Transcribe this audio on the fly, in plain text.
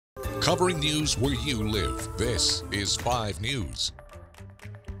Covering news where you live. This is 5 News.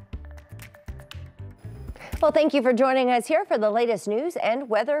 Well, thank you for joining us here for the latest news and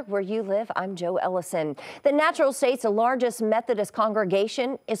weather where you live. I'm Joe Ellison. The Natural State's largest Methodist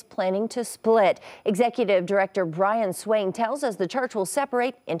congregation is planning to split. Executive Director Brian Swain tells us the church will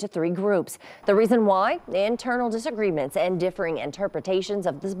separate into 3 groups. The reason why? Internal disagreements and differing interpretations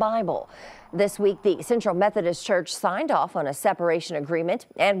of the Bible. This week, the Central Methodist Church signed off on a separation agreement.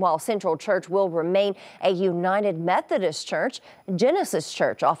 And while Central Church will remain a United Methodist Church, Genesis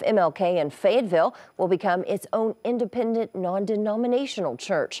Church off MLK in Fayetteville will become its own independent non-denominational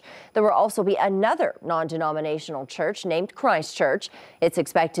church. There will also be another non-denominational church named Christ Church. It's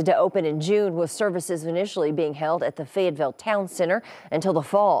expected to open in June, with services initially being held at the Fayetteville Town Center until the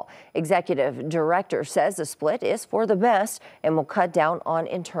fall. Executive Director says the split is for the best and will cut down on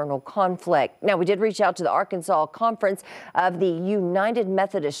internal conflict. Now, we did reach out to the Arkansas Conference of the United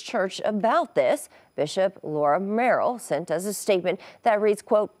Methodist Church about this. Bishop Laura Merrill sent us a statement that reads,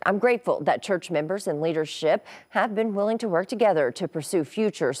 quote, "I'm grateful that church members and leadership have been willing to work together to pursue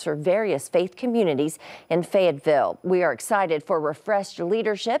futures for various faith communities in Fayetteville. We are excited for refreshed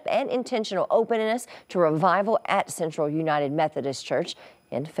leadership and intentional openness to revival at Central United Methodist Church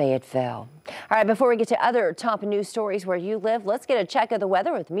in Fayetteville." All right, before we get to other top news stories where you live, let's get a check of the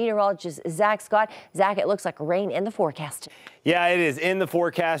weather with meteorologist Zach Scott. Zach, it looks like rain in the forecast. Yeah, it is in the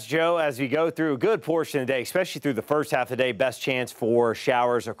forecast, Joe, as we go through a good portion of the day, especially through the first half of the day. Best chance for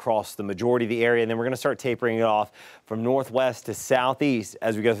showers across the majority of the area. And then we're going to start tapering it off from northwest to southeast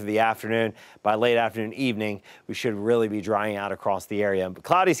as we go through the afternoon. By late afternoon, evening, we should really be drying out across the area. But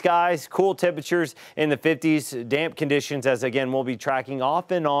cloudy skies, cool temperatures in the 50s, damp conditions as, again, we'll be tracking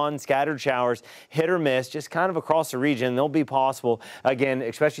off and on scattered showers, hit or miss, just kind of across the region. They'll be possible, again,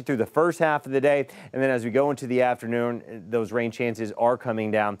 especially through the first half of the day. And then as we go into the afternoon, those rain chances are coming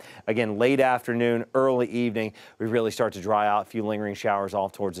down. Again, late afternoon, early evening, we really start to dry out. A few lingering showers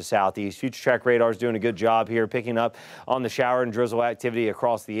off towards the southeast. Future Track Radar is doing a good job here, picking up on the shower and drizzle activity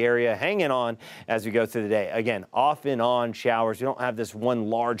across the area, hanging on as we go through the day. Again, off and on showers. We don't have this one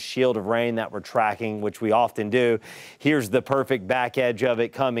large shield of rain that we're tracking, which we often do. Here's the perfect back edge of it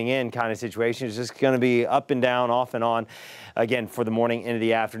coming in kind of situation. It's just going to be up and down, off and on, again, for the morning into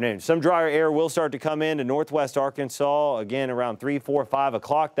the afternoon. Some drier air will start to come into northwest Arkansas, again, around 3, 4, 5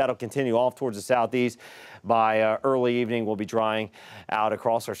 o'clock. That'll continue off towards the southeast. By early evening, we'll be drying out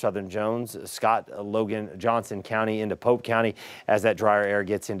across our southern zones, Scott, Logan, Johnson County into Pope County as that drier air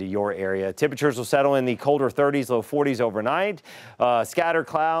gets into your area. Temperatures will settle in the colder 30s, low 40s overnight. Scattered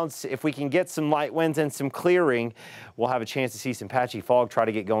clouds. If we can get some light winds and some clearing, we'll have a chance to see some patchy fog try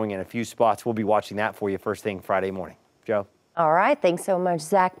to get going in a few spots. We'll be watching that for you first thing Friday morning. Joe? All right. Thanks so much,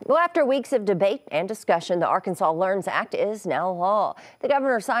 Zach. Well, after weeks of debate and discussion, the Arkansas Learns Act is now law. The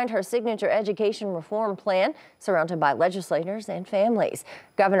governor signed her signature education reform plan, surrounded by legislators and families.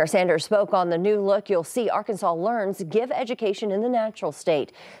 Governor Sanders spoke on the new look you'll see Arkansas Learns give education in the natural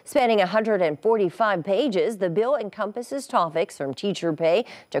state. Spanning 145 pages, the bill encompasses topics from teacher pay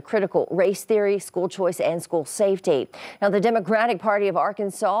to critical race theory, school choice, and school safety. Now, the Democratic Party of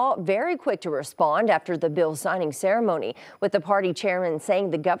Arkansas very quick to respond after the bill's signing ceremony, with the party chairman saying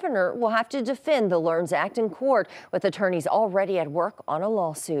the governor will have to defend the Learns Act in court, with attorneys already at work on a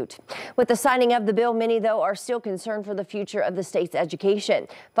lawsuit. With the signing of the bill, many, though, are still concerned for the future of the state's education.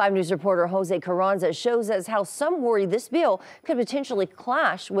 5 News reporter Jose Carranza shows us how some worry this bill could potentially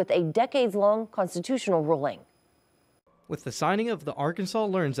clash with a decades-long constitutional ruling. With the signing of the Arkansas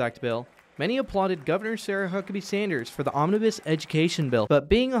Learns Act bill, many applauded Governor Sarah Huckabee Sanders for the omnibus education bill, but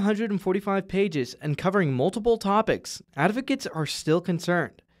being 145 pages and covering multiple topics, advocates are still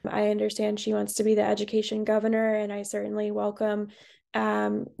concerned. I understand she wants to be the education governor, and I certainly welcome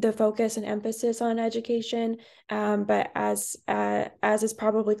the focus and emphasis on education. But as is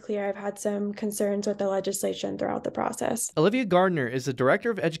probably clear, I've had some concerns with the legislation throughout the process. Olivia Gardner is the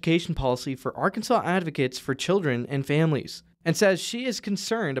Director of Education Policy for Arkansas Advocates for Children and Families, and says she is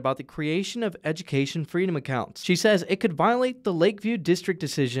concerned about the creation of education freedom accounts. She says it could violate the Lakeview District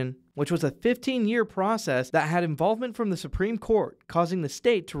decision, which was a 15-year process that had involvement from the Supreme Court, causing the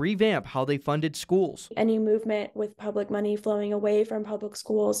state to revamp how they funded schools. Any movement with public money flowing away from public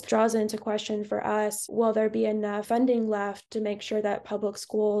schools draws into question for us, will there be enough funding left to make sure that public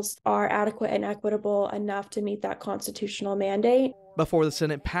schools are adequate and equitable enough to meet that constitutional mandate? Before the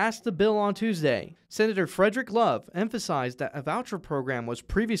Senate passed the bill on Tuesday, Senator Frederick Love emphasized that a voucher program was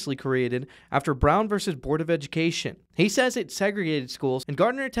previously created after Brown versus Board of Education. He says it segregated schools, and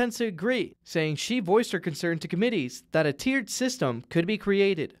Gardner tends to agree, saying she voiced her concern to committees that a tiered system could be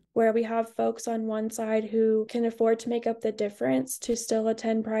created. where we have folks on one side who can afford to make up the difference to still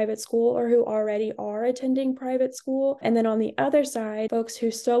attend private school or who already are attending private school. And then on the other side, folks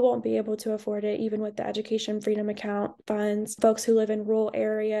who still won't be able to afford it, even with the Education Freedom Account funds, folks who live in rural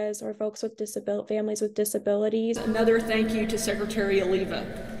areas or folks with families with disabilities. Another thank you to Secretary Oliva.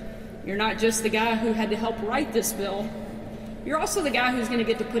 You're not just the guy who had to help write this bill. You're also the guy who's going to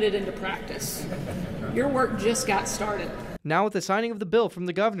get to put it into practice. Your work just got started. Now with the signing of the bill from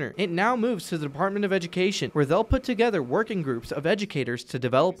the governor, it now moves to the Department of Education, where they'll put together working groups of educators to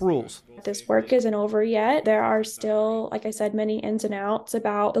develop rules. This work isn't over yet. There are still, like I said, many ins and outs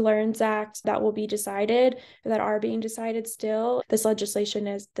about the LEARNS Act that will be decided, that are being decided still. This legislation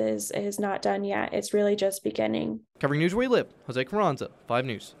is not done yet. It's really just beginning. Covering news where you live, Jose Carranza, 5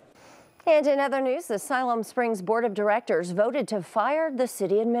 News. And in other news, the Siloam Springs Board of Directors voted to fire the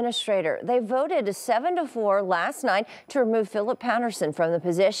city administrator. They voted 7-4 last night to remove Philip Patterson from the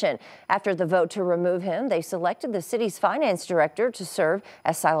position. After the vote to remove him, they selected the city's finance director to serve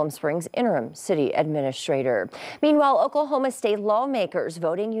as Siloam Springs interim city administrator. Meanwhile, Oklahoma state lawmakers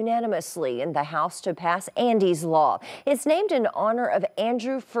voting unanimously in the House to pass Andy's Law. It's named in honor of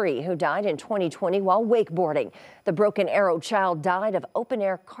Andrew Free, who died in 2020 while wakeboarding. The Broken Arrow child died of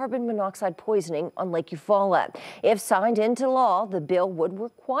open-air carbon monoxide poisoning on Lake Eufaula. If signed into law, the bill would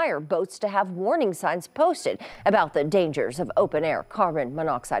require boats to have warning signs posted about the dangers of open-air carbon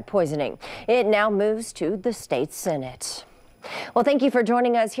monoxide poisoning. It now moves to the state Senate. Well, thank you for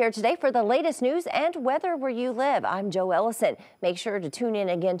joining us here today for the latest news and weather where you live. I'm Jo Ellison. Make sure to tune in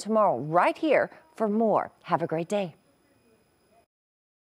again tomorrow right here for more. Have a great day.